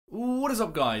What is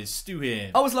up guys, Stu here.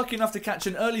 I was lucky enough to catch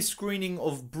an early screening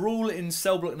of Brawl in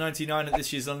Cell Block 99 at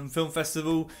this year's London Film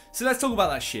Festival, so let's talk about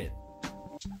that shit.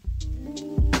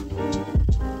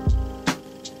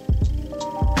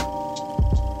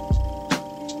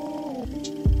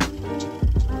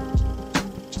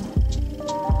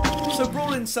 So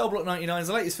Brawl in Cell Block 99 is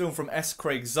the latest film from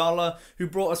Craig Zahler, who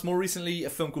brought us more recently a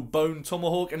film called Bone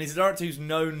Tomahawk, and he's a director who's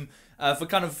known for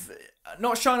kind of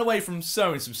not shying away from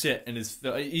sewing some shit in his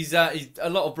film. A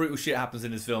lot of brutal shit happens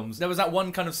in his films. There was that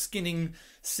one kind of skinning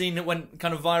scene that went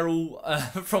kind of viral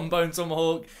from Bone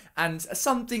Tomahawk, and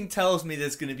something tells me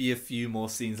there's going to be a few more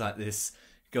scenes like this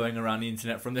going around the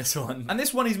internet from this one. And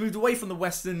this one, he's moved away from the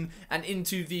Western and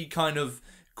into the kind of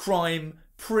crime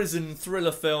prison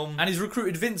thriller film, and he's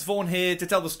recruited Vince Vaughn here to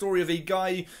tell the story of a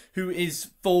guy who is,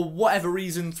 for whatever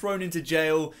reason, thrown into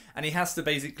jail, and he has to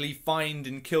basically find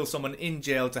and kill someone in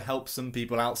jail to help some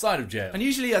people outside of jail. And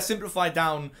usually I simplify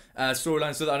down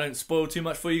storylines so that I don't spoil too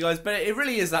much for you guys, but it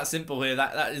really is that simple here.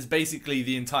 That is basically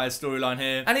the entire storyline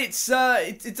here, and it's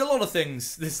a lot of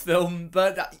things, this film,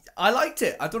 but I liked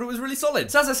it. I thought it was really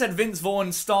solid. So as I said, Vince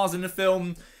Vaughn stars in the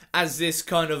film as this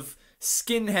kind of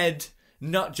skinhead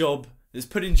nutjob that's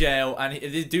put in jail, and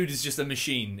this dude is just a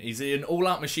machine. He's an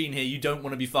all-out machine here. You don't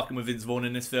want to be fucking with Vince Vaughn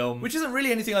in this film, which isn't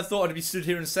really anything I thought I'd be stood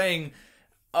here and saying,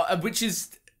 which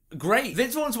is great.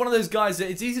 Vince Vaughn's one of those guys that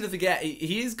it's easy to forget.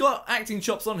 He's got acting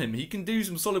chops on him. He can do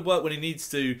some solid work when he needs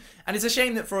to, and it's a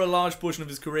shame that for a large portion of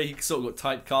his career he sort of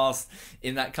got typecast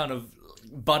in that kind of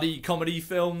buddy comedy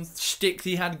film shtick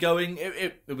he had going.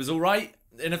 It was alright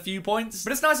in a few points,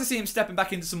 but it's nice to see him stepping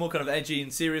back into some more kind of edgy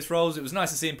and serious roles. It was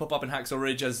nice to see him pop up in Hacksaw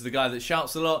Ridge as the guy that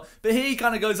shouts a lot, but here he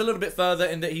kind of goes a little bit further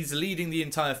in that he's leading the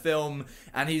entire film,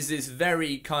 and he's this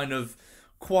very kind of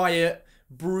quiet,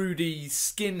 broody,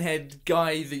 skinhead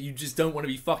guy that you just don't want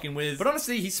to be fucking with. But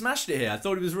honestly, he smashed it here. I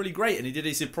thought he was really great, and he did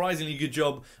a surprisingly good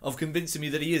job of convincing me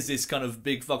that he is this kind of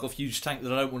big fuck off huge tank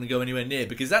that I don't want to go anywhere near,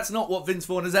 because that's not what Vince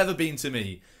Vaughn has ever been to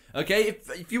me. Okay,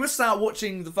 if you were sat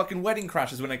watching the fucking Wedding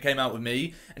Crashers when it came out with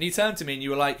me, and you turned to me and you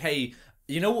were like, hey,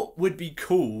 you know what would be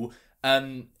cool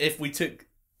if we took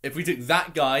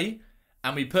that guy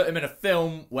and we put him in a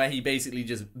film where he basically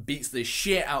just beats the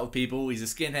shit out of people, he's a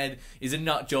skinhead, he's a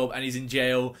nut job, and he's in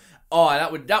jail. Oh,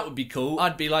 that would be cool.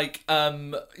 I'd be like,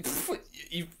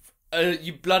 you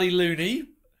bloody loony.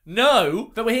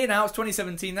 No! But we're here now, it's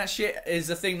 2017, that shit is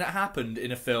a thing that happened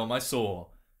in a film I saw.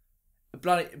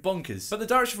 Bloody bonkers. But the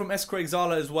direction from Craig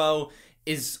Zahler as well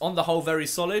is on the whole very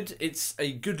solid. It's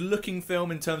a good looking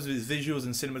film in terms of its visuals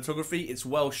and cinematography. It's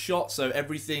well shot, so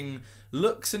everything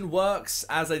looks and works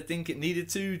as I think it needed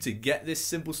to get this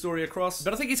simple story across.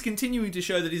 But I think it's continuing to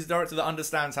show that he's a director that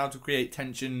understands how to create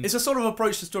tension. It's a sort of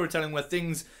approach to storytelling where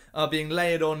things are being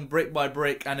layered on brick by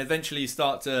brick, and eventually you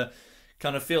start to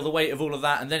kind of feel the weight of all of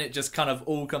that, and then it just kind of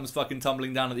all comes fucking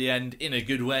tumbling down at the end in a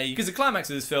good way. Because the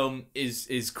climax of this film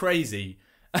is crazy.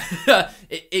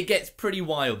 it gets pretty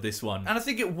wild, this one. And I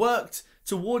think it worked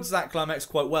towards that climax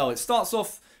quite well. It starts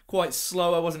off quite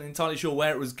slow, I wasn't entirely sure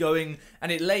where it was going,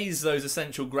 and it lays those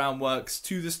essential groundworks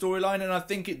to the storyline, and I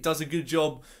think it does a good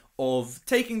job of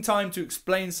taking time to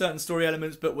explain certain story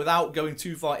elements, but without going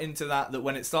too far into that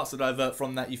when it starts to divert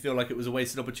from that, you feel like it was a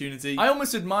wasted opportunity. I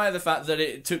almost admire the fact that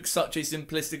it took such a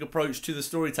simplistic approach to the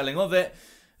storytelling of it,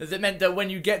 that meant that when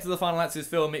you get to the final act of this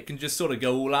film, it can just sort of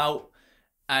go all out,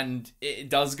 and it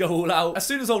does go all out. As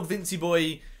soon as old Vincey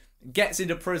boy gets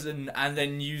into prison, and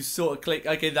then you sort of click,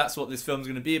 okay, that's what this film's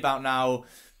going to be about now,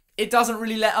 it doesn't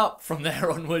really let up from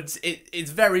there onwards. It's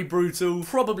very brutal.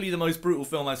 Probably the most brutal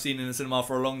film I've seen in the cinema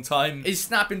for a long time. It's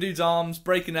snapping dudes' arms,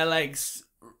 breaking their legs,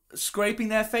 scraping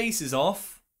their faces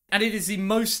off. And it is the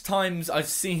most times I've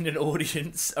seen an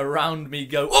audience around me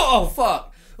go, oh,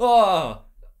 fuck! Oh!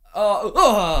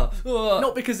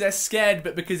 Not because they're scared,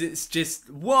 but because it's just,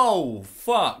 whoa,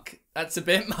 fuck. That's a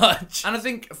bit much. And I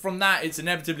think from that, it's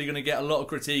inevitably going to get a lot of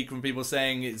critique from people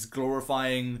saying it's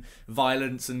glorifying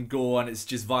violence and gore, and it's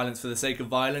just violence for the sake of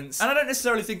violence. And I don't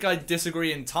necessarily think I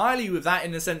disagree entirely with that,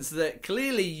 in the sense that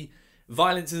clearly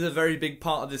violence is a very big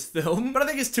part of this film. But I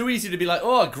think it's too easy to be like,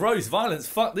 oh, gross, violence,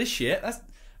 fuck this shit. That's,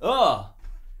 oh,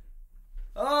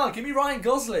 give me Ryan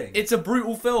Gosling. It's a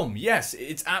brutal film. Yes,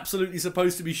 it's absolutely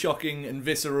supposed to be shocking and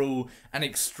visceral and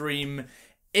extreme.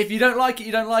 If you don't like it,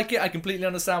 you don't like it. I completely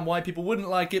understand why people wouldn't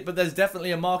like it, but there's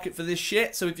definitely a market for this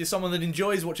shit. So if you're someone that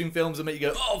enjoys watching films that make you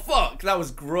go, oh fuck, that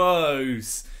was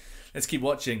gross, let's keep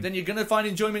watching, then you're going to find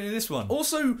enjoyment in this one.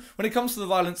 Also, when it comes to the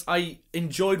violence, I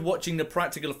enjoyed watching the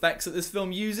practical effects that this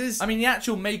film uses. I mean, the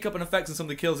actual makeup and effects on some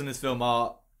of the kills in this film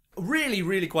are really,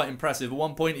 really quite impressive. At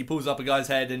one point, he pulls up a guy's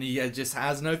head and he just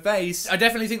has no face. I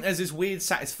definitely think there's this weird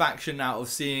satisfaction out of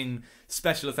seeing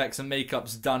special effects and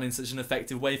makeups done in such an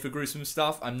effective way for gruesome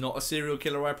stuff. I'm not a serial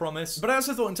killer, I promise. But I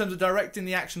also thought in terms of directing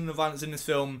the action and the violence in this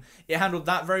film, it handled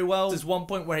that very well. There's one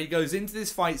point where he goes into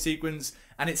this fight sequence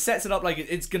and it sets it up like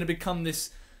it's going to become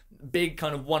this big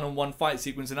kind of one-on-one fight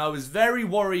sequence, and I was very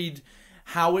worried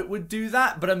how it would do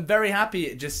that, but I'm very happy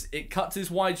it cut to this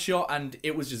wide shot and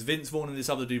it was just Vince Vaughn and this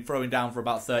other dude throwing down for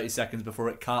about 30 seconds before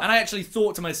it cut. And I actually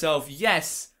thought to myself,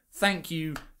 yes, thank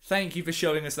you for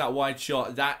showing us that wide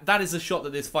shot. That is a shot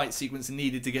that this fight sequence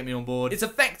needed to get me on board. It's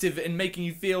effective in making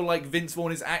you feel like Vince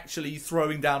Vaughn is actually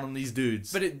throwing down on these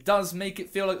dudes. But it does make it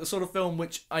feel like the sort of film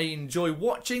which I enjoy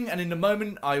watching, and in the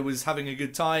moment I was having a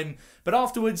good time. But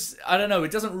afterwards, I don't know,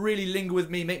 it doesn't really linger with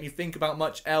me, make me think about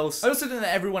much else. I also think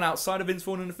that everyone outside of Vince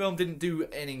Vaughn in the film didn't do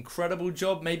an incredible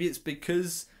job. Maybe it's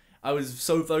because I was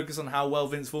so focused on how well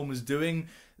Vince Vaughn was doing.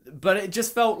 But it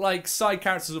just felt like side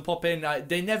characters would pop in.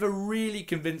 They never really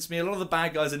convinced me. A lot of the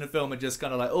bad guys in the film are just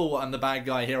kind of like, oh, I'm the bad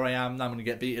guy, here I am, now I'm going to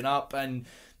get beaten up. And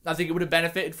I think it would have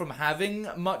benefited from having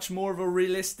much more of a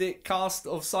realistic cast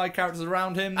of side characters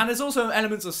around him. And there's also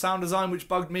elements of sound design which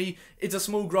bugged me. It's a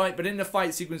small gripe, but in the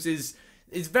fight sequences,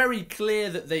 it's very clear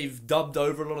that they've dubbed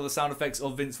over a lot of the sound effects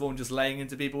of Vince Vaughn just laying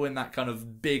into people in that kind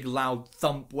of big, loud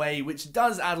thump way, which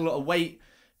does add a lot of weight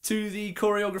to the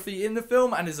choreography in the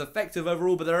film and is effective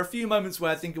overall. But there are a few moments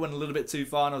where I think it went a little bit too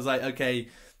far and I was like, okay,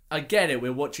 I get it,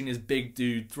 we're watching this big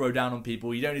dude throw down on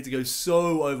people, you don't need to go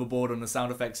so overboard on the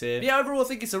sound effects here. But yeah, overall I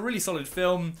think it's a really solid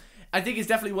film. I think it's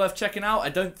definitely worth checking out. I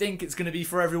don't think it's going to be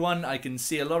for everyone. I can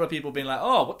see a lot of people being like,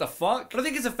 oh, what the fuck? But I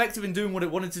think it's effective in doing what it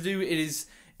wanted to do. It is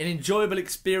an enjoyable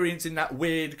experience in that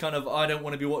weird kind of, I don't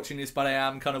want to be watching this but I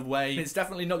am kind of way. It's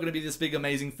definitely not going to be this big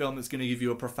amazing film that's going to give you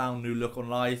a profound new look on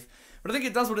life. But I think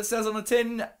it does what it says on the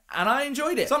tin, and I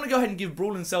enjoyed it. So I'm going to go ahead and give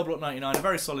Brawl in Cell Block 99 a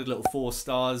very solid little 4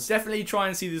 stars. Definitely try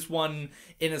and see this one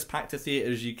in as packed a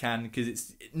theatre as you can, because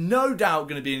it's no doubt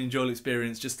going to be an enjoyable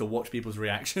experience just to watch people's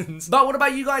reactions. But what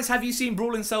about you guys? Have you seen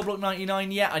Brawl in Cell Block 99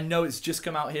 yet? I know it's just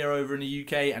come out here over in the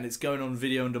UK, and it's going on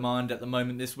video on demand at the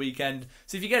moment this weekend.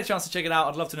 So if you get a chance to check it out,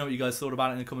 I'd love to know what you guys thought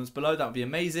about it in the comments below. That would be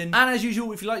amazing. And as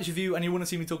usual, if you like this review and you want to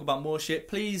see me talk about more shit,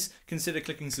 please consider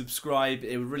clicking subscribe.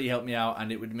 It would really help me out,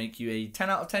 and it would make you a 10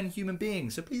 out of 10 human being.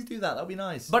 So please do that. That would be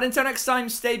nice. But until next time,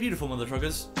 stay beautiful, mother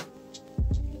truckers.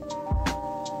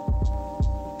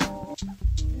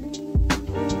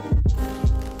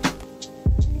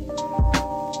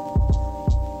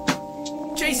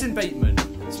 Jason Bateman.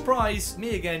 Surprise,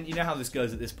 me again. You know how this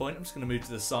goes at this point. I'm just going to move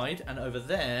to the side, and over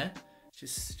there,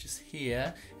 just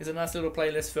here, is a nice little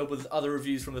playlist filled with other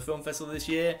reviews from the film festival this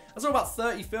year. I saw about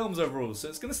 30 films overall, so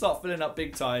it's going to start filling up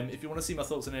big time. If you want to see my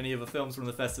thoughts on any of the films from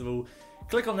the festival,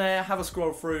 click on there, have a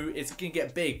scroll through. It's going to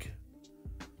get big.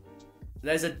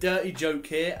 There's a dirty joke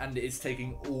here, and it's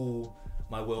taking all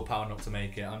my willpower not to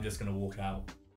make it. I'm just going to walk out.